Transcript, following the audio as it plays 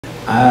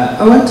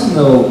I want to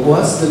know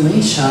what's the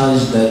main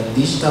challenge that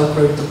digital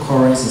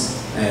cryptocurrencies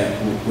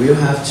will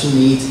have to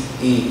meet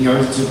in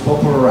order to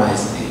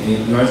popularize,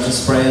 in order to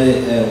spread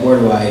it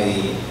worldwide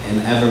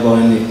and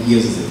everyone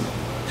uses it.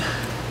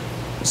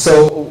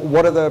 So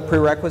what are the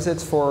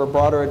prerequisites for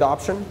broader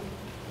adoption?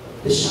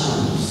 The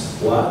challenges.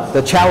 What?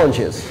 The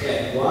challenges.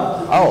 Yeah,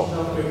 what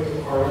the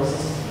digital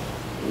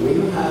cryptocurrencies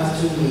will have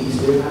to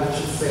meet, will have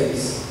to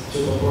face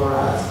to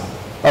popularize.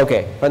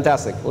 Okay,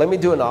 fantastic. Let me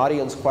do an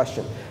audience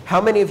question.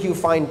 How many of you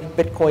find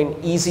Bitcoin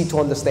easy to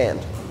understand?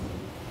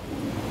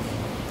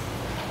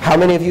 How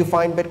many of you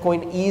find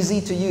Bitcoin easy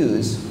to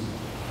use?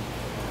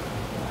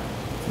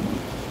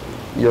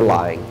 You're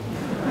lying.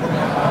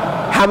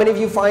 How many of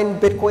you find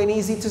Bitcoin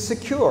easy to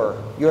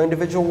secure your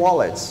individual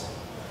wallets,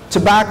 to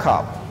back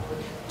up,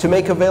 to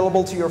make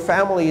available to your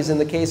families in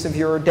the case of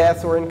your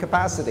death or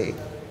incapacity?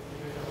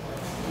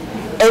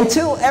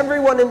 Until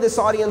everyone in this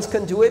audience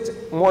can do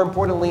it, more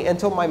importantly,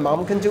 until my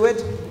mom can do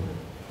it,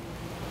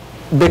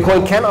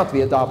 Bitcoin cannot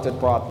be adopted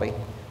broadly.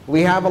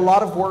 We have a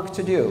lot of work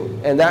to do,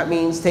 and that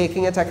means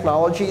taking a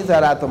technology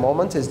that at the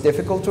moment is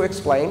difficult to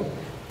explain,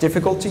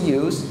 difficult to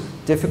use,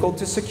 difficult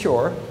to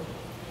secure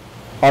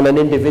on an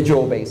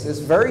individual basis,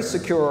 very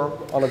secure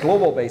on a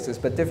global basis,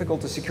 but difficult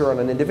to secure on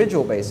an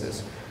individual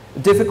basis,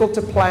 difficult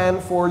to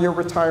plan for your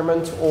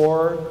retirement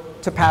or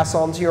to pass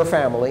on to your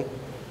family.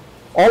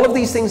 All of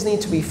these things need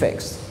to be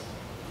fixed.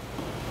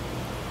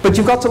 But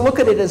you've got to look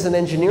at it as an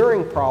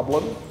engineering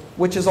problem,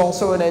 which is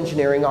also an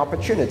engineering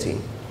opportunity.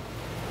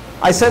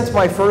 I sent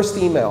my first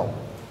email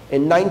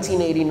in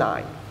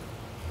 1989.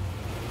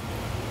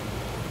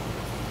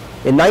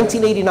 In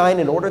 1989,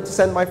 in order to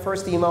send my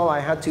first email, I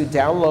had to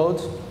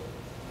download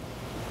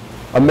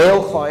a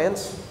mail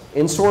client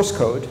in source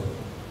code,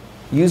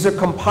 use a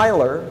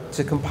compiler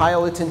to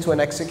compile it into an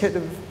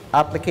executive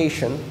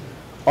application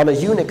on a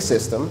Unix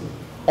system,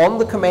 on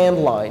the command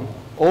line,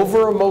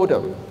 over a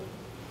modem,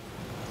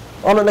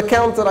 on an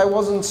account that I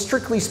wasn't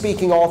strictly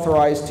speaking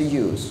authorized to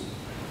use,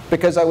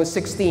 because I was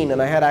 16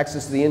 and I had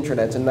access to the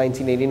internet in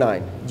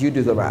 1989. You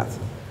do the math.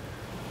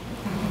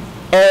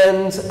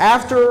 And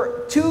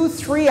after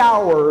 2-3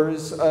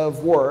 hours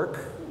of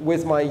work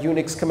with my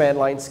Unix command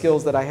line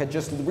skills that I had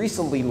just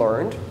recently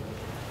learned,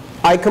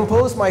 I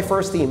composed my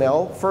first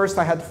email. First,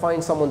 I had to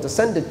find someone to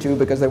send it to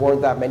because there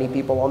weren't that many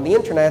people on the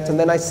internet. And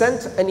then I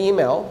sent an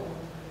email.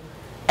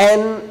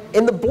 And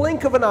in the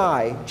blink of an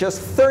eye,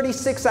 just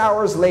 36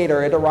 hours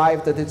later, it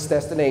arrived at its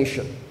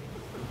destination.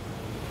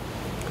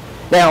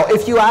 Now,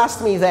 if you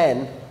asked me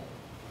then,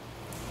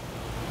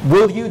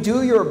 will you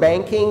do your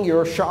banking,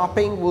 your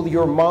shopping? Will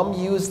your mom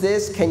use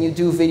this? Can you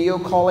do video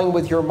calling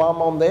with your mom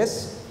on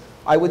this?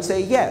 I would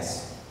say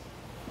yes,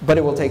 but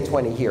it will take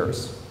 20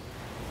 years.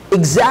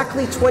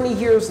 Exactly 20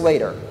 years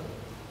later,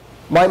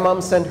 my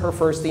mom sent her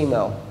first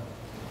email.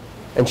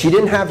 And she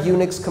didn't have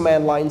Unix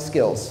command line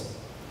skills.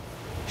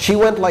 She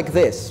went like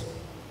this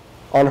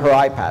on her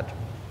iPad.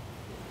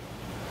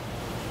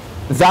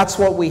 That's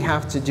what we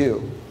have to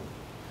do.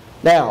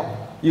 Now,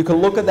 you can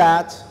look at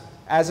that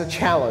as a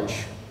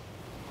challenge.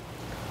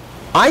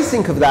 I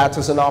think of that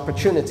as an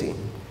opportunity.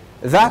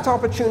 That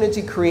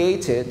opportunity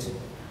created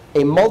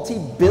a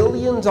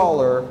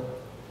multi-billion-dollar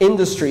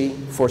industry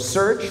for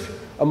search,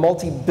 a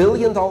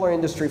multi-billion-dollar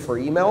industry for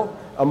email,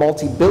 a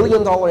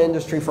multi-billion-dollar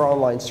industry for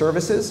online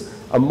services,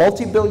 a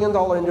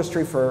multi-billion-dollar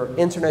industry for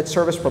internet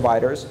service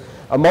providers,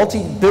 a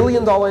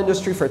multi-billion-dollar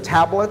industry for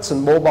tablets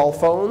and mobile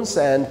phones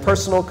and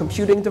personal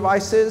computing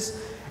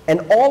devices,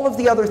 and all of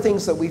the other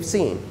things that we've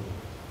seen.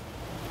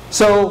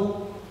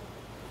 So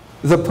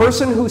the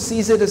person who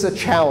sees it as a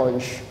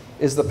challenge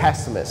is the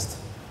pessimist.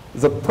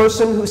 The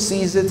person who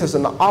sees it as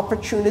an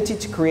opportunity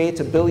to create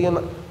a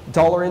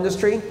billion-dollar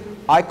industry,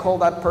 I call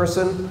that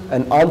person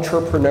an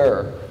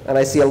entrepreneur. And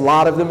I see a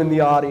lot of them in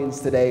the audience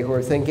today who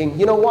are thinking,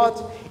 you know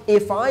what?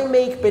 If I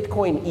make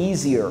Bitcoin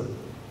easier,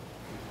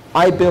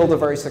 I build a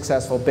very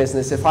successful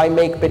business. If I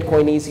make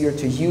Bitcoin easier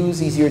to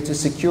use, easier to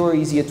secure,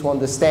 easier to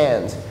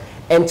understand,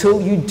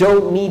 until you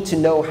don't need to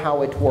know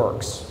how it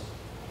works.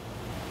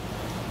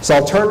 So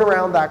I'll turn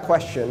around that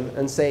question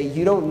and say,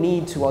 you don't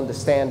need to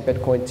understand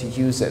Bitcoin to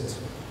use it.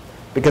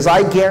 Because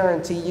I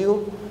guarantee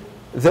you,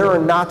 there are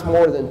not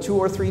more than 2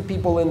 or 3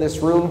 people in this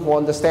room who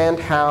understand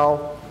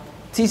how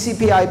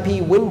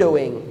TCP/IP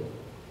windowing,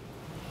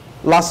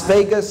 Las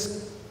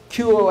Vegas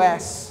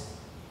QoS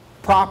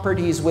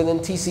properties within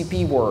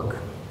TCP work,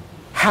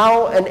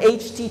 how an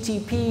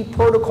HTTP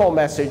protocol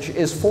message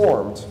is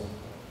formed.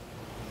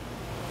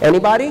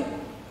 Anybody?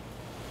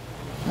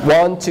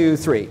 1, 2,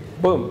 3.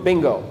 Boom,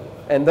 bingo.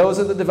 And those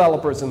are the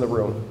developers in the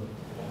room.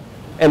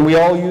 And we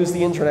all use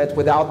the internet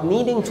without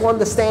needing to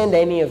understand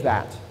any of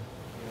that.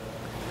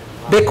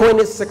 Bitcoin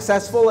is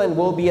successful and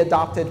will be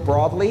adopted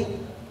broadly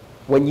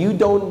when you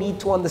don't need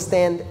to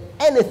understand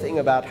anything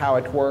about how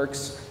it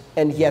works,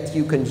 and yet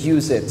you can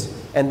use it,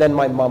 and then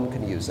my mom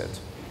can use it.